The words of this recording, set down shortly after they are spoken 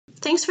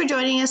Thanks for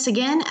joining us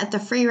again at the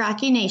Free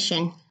Rocky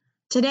Nation.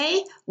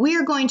 Today, we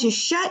are going to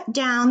shut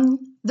down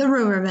the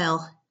rumor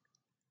mill.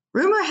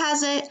 Rumor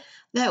has it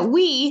that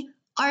we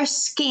are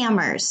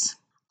scammers.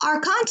 Our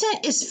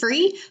content is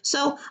free,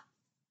 so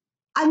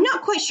I'm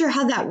not quite sure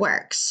how that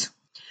works.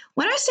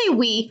 When I say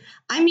we,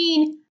 I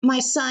mean my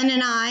son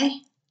and I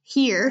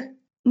here,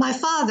 my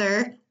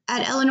father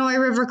at Illinois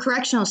River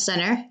Correctional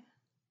Center,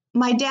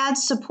 my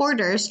dad's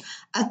supporters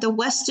at the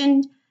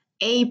Weston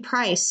A.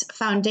 Price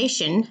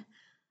Foundation,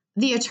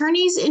 the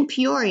attorneys in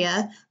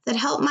Peoria that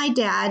help my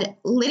dad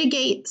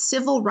litigate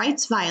civil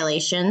rights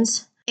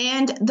violations,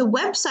 and the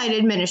website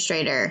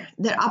administrator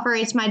that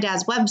operates my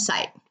dad's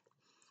website.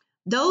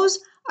 Those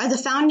are the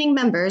founding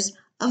members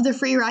of the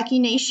Free Rocky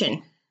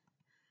Nation.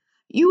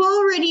 You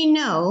already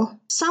know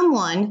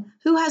someone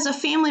who has a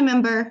family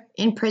member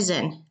in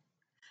prison.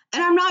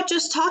 And I'm not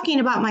just talking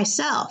about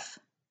myself.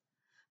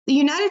 The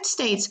United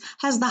States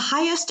has the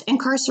highest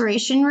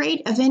incarceration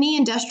rate of any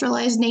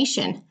industrialized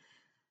nation.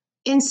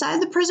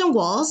 Inside the prison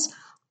walls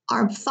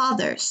are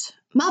fathers,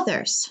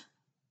 mothers,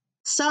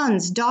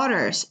 sons,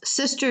 daughters,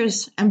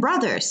 sisters, and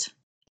brothers.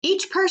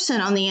 Each person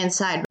on the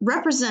inside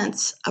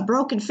represents a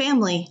broken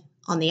family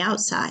on the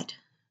outside.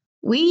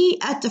 We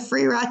at the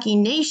Free Rocky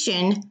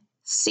Nation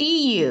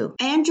see you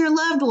and your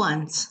loved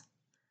ones.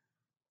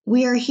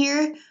 We are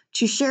here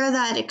to share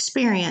that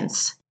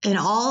experience in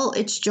all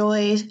its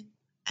joys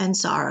and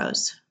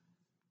sorrows.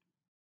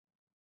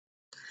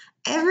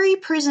 Every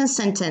prison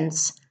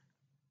sentence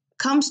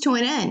comes to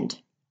an end,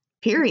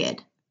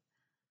 period.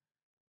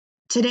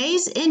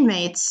 Today's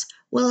inmates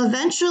will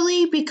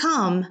eventually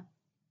become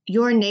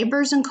your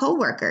neighbors and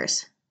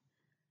coworkers.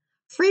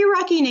 Free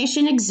Rocky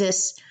Nation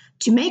exists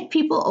to make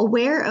people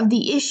aware of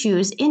the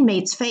issues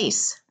inmates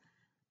face.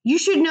 You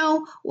should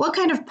know what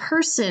kind of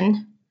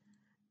person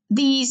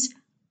these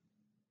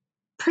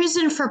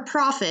prison for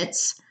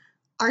profits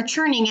are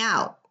churning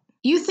out.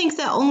 You think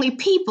that only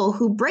people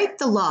who break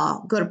the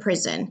law go to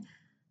prison.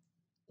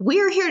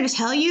 We're here to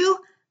tell you,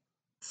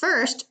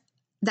 first,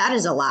 that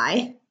is a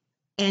lie.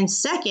 And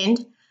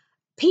second,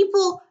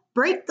 people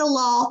break the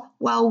law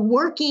while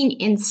working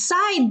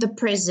inside the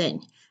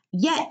prison.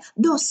 Yet,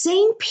 those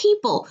same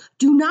people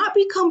do not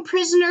become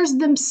prisoners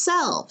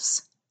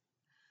themselves.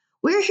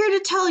 We're here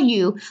to tell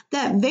you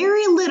that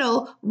very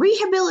little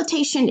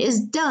rehabilitation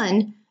is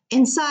done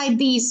inside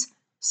these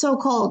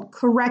so-called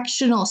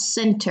correctional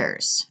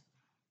centers.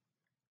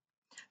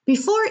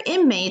 Before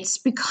inmates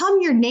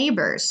become your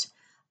neighbors,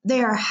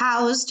 they are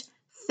housed,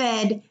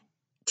 fed,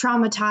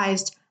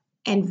 traumatized,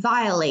 and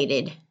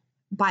violated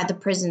by the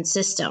prison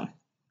system.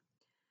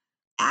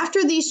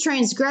 After these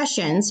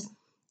transgressions,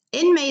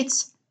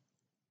 inmates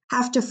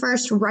have to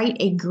first write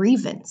a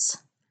grievance.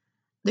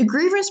 The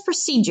grievance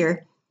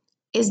procedure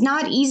is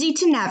not easy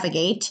to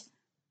navigate,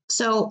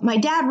 so my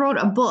dad wrote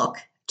a book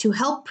to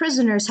help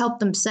prisoners help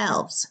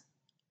themselves.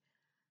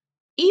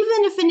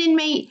 Even if an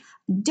inmate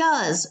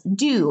does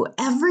do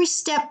every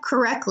step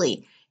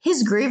correctly,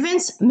 his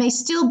grievance may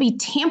still be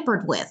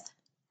tampered with.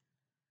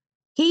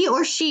 He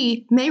or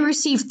she may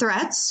receive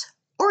threats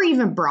or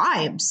even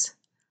bribes.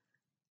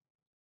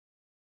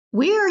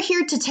 We are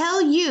here to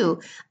tell you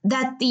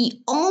that the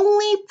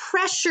only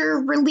pressure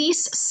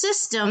release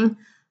system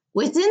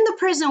within the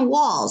prison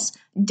walls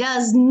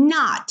does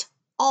not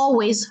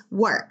always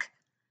work.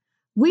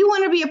 We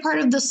want to be a part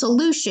of the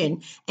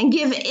solution and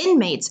give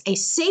inmates a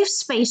safe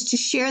space to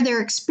share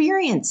their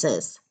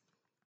experiences.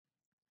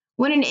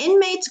 When an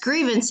inmate's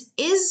grievance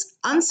is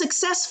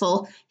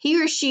unsuccessful,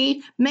 he or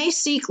she may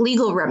seek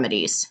legal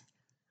remedies.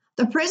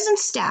 The prison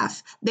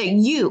staff that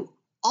you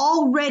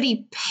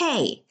already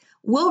pay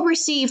will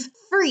receive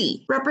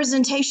free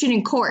representation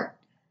in court.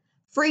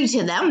 Free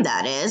to them,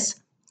 that is.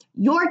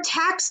 Your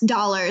tax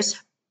dollars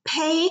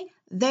pay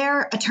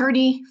their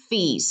attorney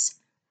fees.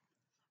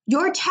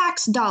 Your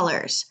tax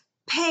dollars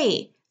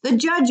pay the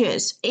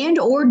judges and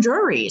or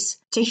juries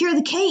to hear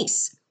the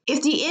case.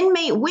 If the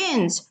inmate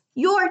wins,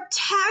 your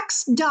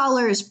tax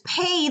dollars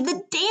pay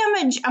the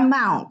damage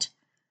amount.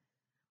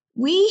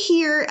 We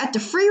here at the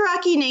Free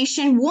Rocky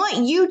Nation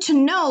want you to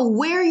know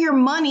where your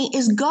money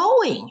is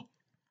going.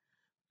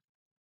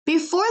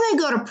 Before they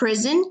go to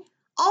prison,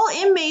 all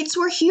inmates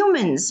were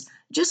humans,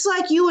 just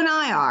like you and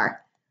I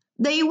are.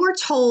 They were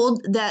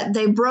told that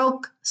they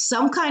broke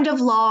some kind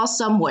of law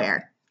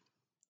somewhere.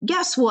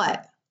 Guess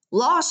what?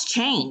 Laws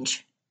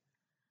change.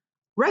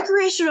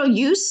 Recreational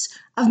use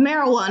of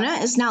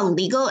marijuana is now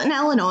legal in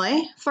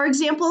Illinois, for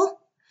example.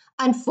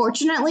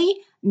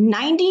 Unfortunately,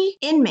 90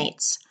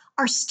 inmates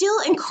are still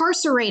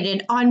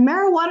incarcerated on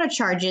marijuana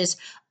charges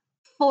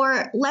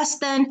for less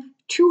than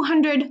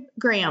 200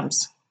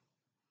 grams.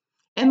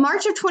 In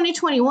March of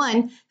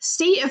 2021,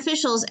 state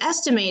officials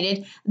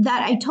estimated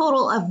that a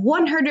total of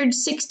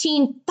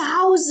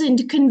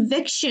 116,000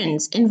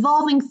 convictions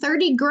involving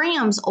 30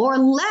 grams or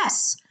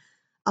less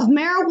of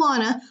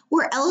marijuana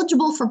were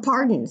eligible for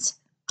pardons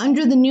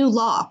under the new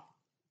law.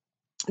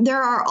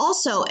 There are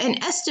also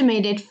an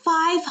estimated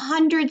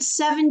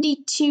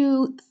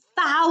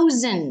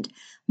 572,000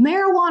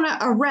 marijuana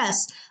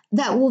arrests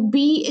that will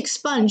be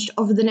expunged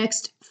over the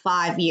next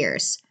 5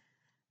 years.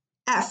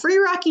 At Free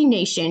Rocky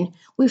Nation,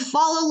 we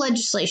follow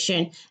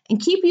legislation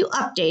and keep you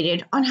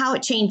updated on how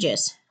it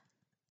changes.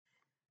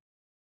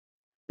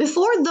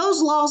 Before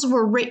those laws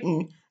were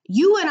written,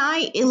 you and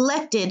I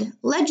elected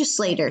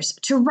legislators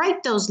to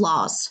write those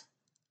laws.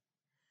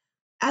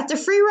 At the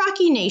Free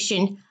Rocky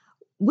Nation,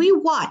 we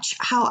watch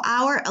how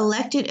our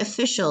elected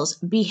officials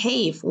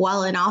behave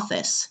while in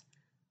office.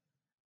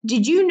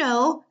 Did you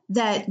know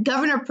that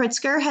Governor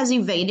Pritzker has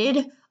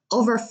evaded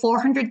over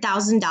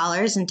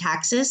 $400,000 in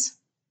taxes?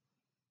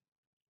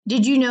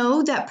 Did you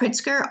know that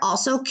Pritzker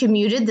also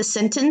commuted the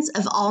sentence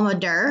of Alma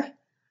Durr?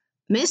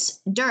 Miss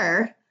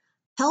Durr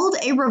held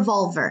a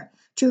revolver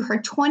to her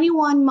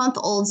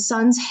 21-month-old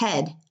son's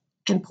head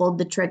and pulled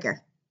the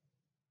trigger.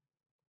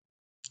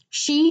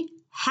 She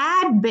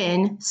had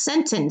been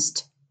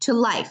sentenced to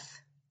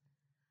life.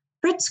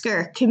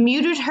 Pritzker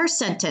commuted her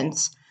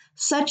sentence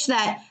such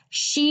that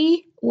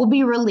she will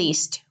be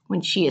released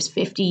when she is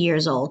 50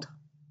 years old.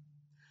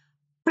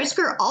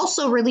 Pritzker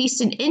also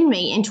released an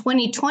inmate in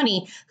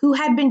 2020 who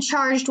had been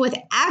charged with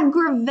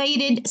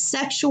aggravated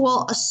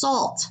sexual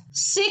assault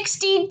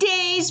 60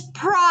 days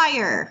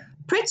prior.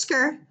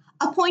 Pritzker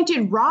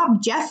appointed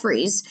Rob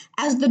Jeffries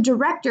as the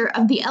director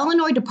of the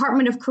Illinois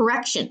Department of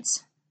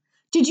Corrections.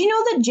 Did you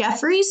know that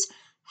Jeffries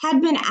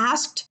had been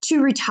asked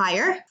to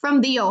retire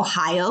from the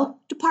Ohio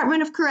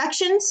Department of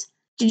Corrections?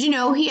 Did you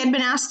know he had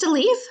been asked to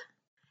leave?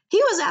 He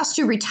was asked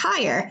to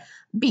retire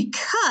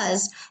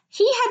because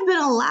he had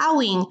been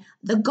allowing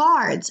the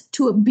guards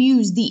to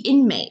abuse the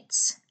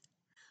inmates.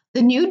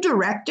 The new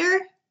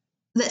director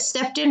that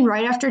stepped in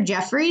right after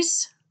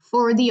Jeffries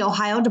for the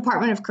Ohio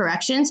Department of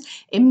Corrections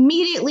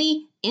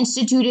immediately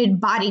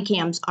instituted body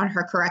cams on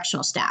her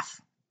correctional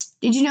staff.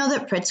 Did you know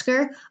that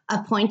Pritzker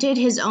appointed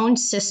his own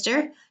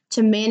sister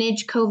to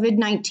manage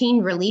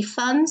COVID-19 relief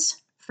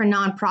funds for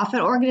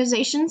nonprofit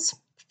organizations?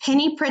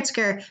 Penny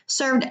Pritzker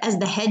served as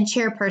the head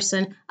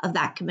chairperson of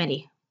that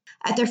committee.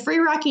 At the Free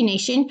Rocky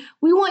Nation,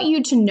 we want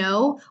you to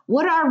know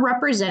what our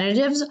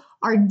representatives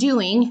are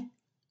doing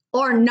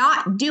or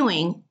not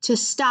doing to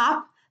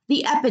stop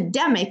the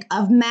epidemic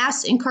of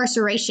mass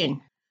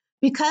incarceration.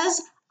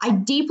 Because I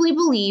deeply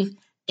believe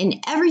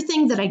in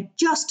everything that I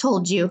just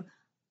told you,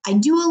 I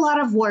do a lot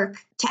of work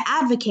to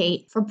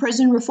advocate for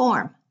prison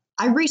reform.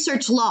 I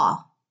research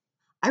law.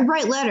 I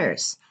write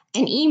letters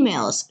and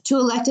emails to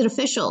elected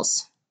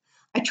officials.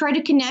 I try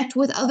to connect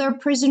with other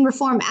prison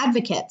reform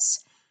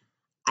advocates.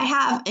 I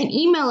have an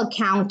email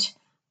account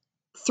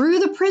through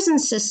the prison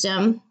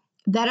system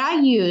that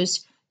I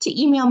use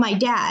to email my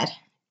dad.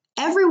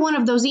 Every one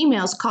of those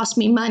emails costs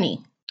me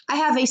money. I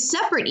have a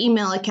separate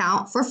email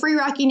account for Free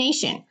Rocky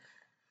Nation.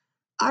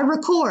 I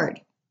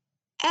record,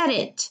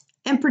 edit,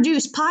 and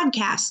produce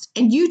podcasts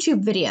and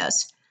YouTube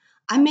videos.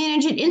 I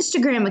manage an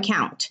Instagram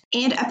account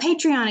and a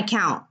Patreon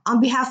account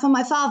on behalf of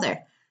my father.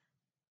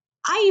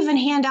 I even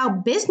hand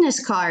out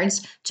business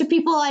cards to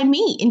people I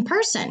meet in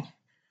person.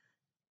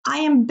 I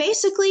am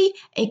basically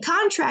a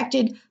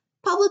contracted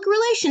public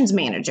relations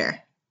manager.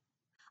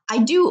 I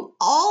do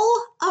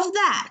all of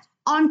that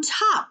on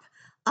top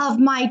of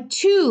my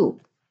two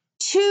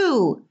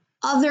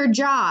other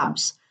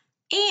jobs,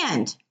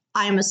 and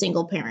I am a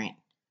single parent.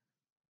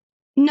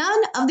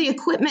 None of the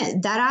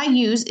equipment that I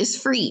use is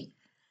free.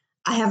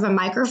 I have a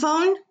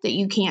microphone that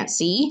you can't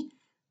see,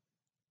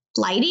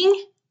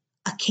 lighting,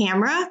 a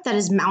camera that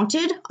is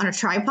mounted on a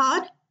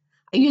tripod.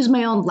 I use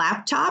my own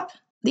laptop.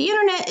 The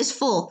internet is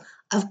full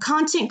of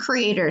content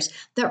creators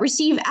that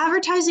receive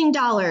advertising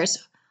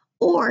dollars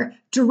or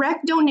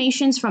direct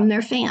donations from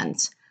their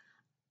fans.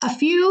 A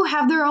few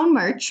have their own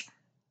merch.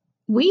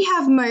 We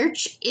have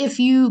merch if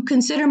you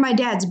consider my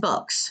dad's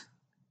books.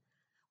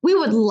 We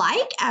would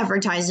like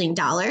advertising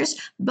dollars,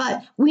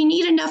 but we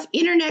need enough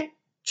internet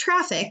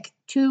traffic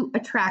to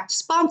attract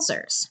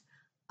sponsors.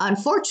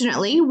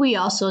 Unfortunately, we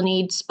also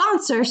need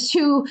sponsors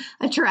to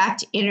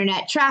attract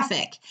internet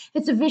traffic.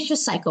 It's a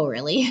vicious cycle,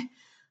 really.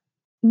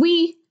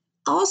 We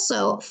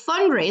also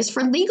fundraise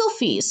for legal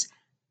fees.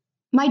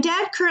 My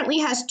dad currently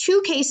has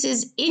 2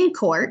 cases in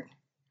court.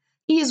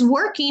 He is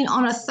working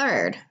on a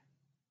third.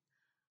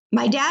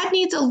 My dad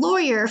needs a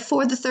lawyer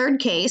for the third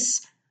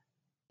case.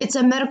 It's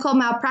a medical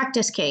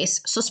malpractice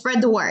case, so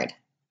spread the word.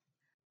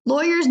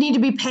 Lawyers need to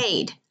be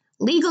paid.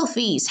 Legal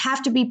fees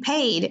have to be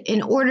paid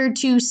in order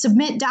to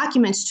submit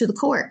documents to the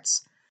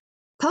courts.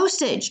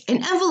 Postage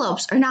and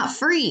envelopes are not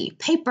free.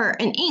 Paper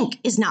and ink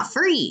is not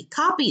free.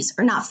 Copies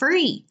are not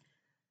free.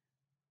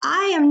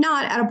 I am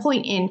not at a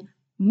point in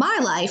my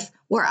life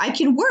where I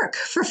can work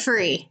for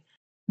free.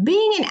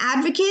 Being an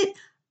advocate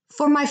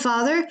for my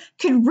father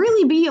could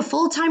really be a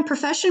full-time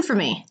profession for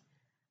me.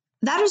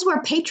 That is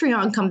where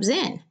Patreon comes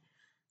in.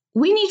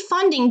 We need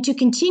funding to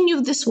continue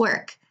this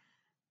work.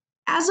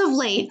 As of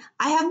late,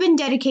 I have been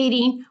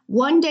dedicating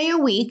 1 day a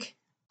week,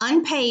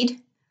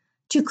 unpaid,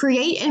 to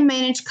create and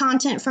manage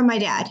content for my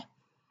dad.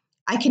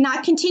 I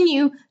cannot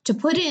continue to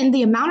put in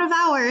the amount of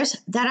hours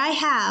that I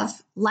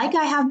have, like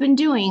I have been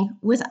doing,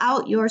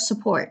 without your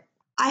support.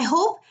 I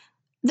hope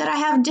that I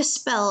have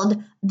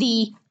dispelled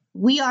the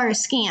We are a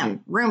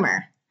scam,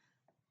 rumor.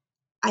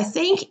 I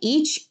thank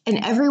each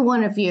and every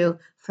one of you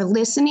for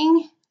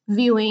listening,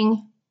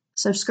 viewing,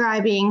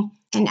 subscribing,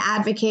 and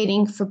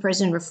advocating for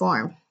prison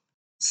reform.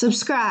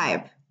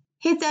 Subscribe.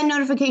 Hit that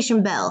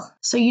notification bell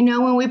so you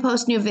know when we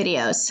post new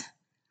videos.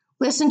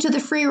 Listen to the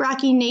Free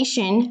Rocky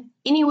Nation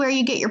anywhere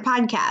you get your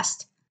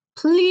podcast.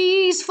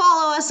 Please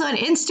follow us on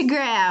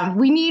Instagram.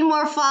 We need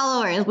more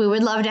followers. We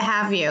would love to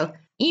have you.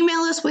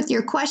 Email us with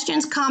your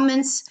questions,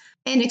 comments,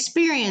 and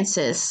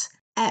experiences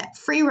at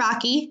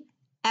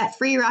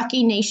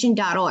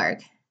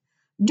freerocky@freerockynation.org.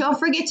 Don't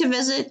forget to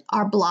visit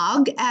our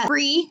blog at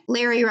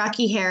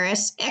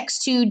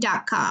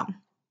freelarryrockyharrisx2.com.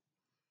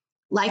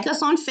 Like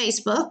us on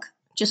Facebook.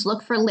 Just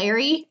look for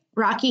Larry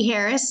Rocky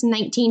Harris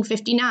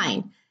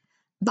 1959.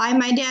 Buy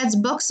my dad's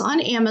books on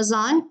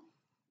Amazon.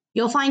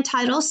 You'll find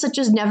titles such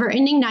as Never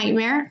Ending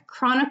Nightmare,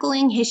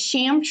 chronicling his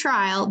sham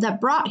trial that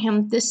brought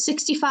him this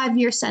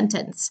 65-year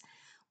sentence,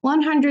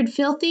 100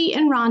 filthy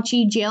and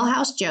raunchy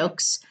jailhouse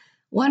jokes,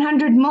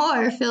 100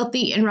 more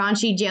filthy and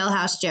raunchy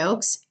jailhouse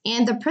jokes,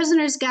 and The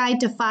Prisoner's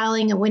Guide to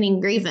Filing a Winning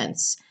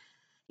Grievance.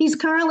 He's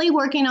currently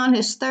working on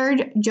his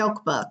third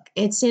joke book.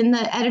 It's in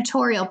the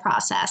editorial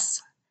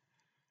process.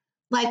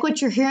 Like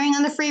what you're hearing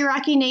on the Free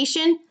Rocky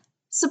Nation?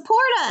 Support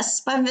us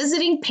by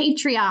visiting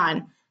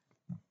Patreon.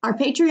 Our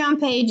Patreon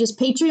page is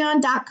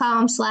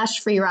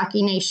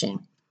patreon.com/freerockynation.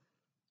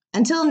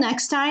 Until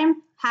next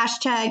time,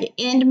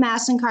 #end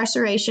mass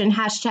incarceration,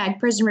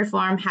 #prison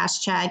reform,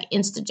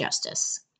 #instajustice.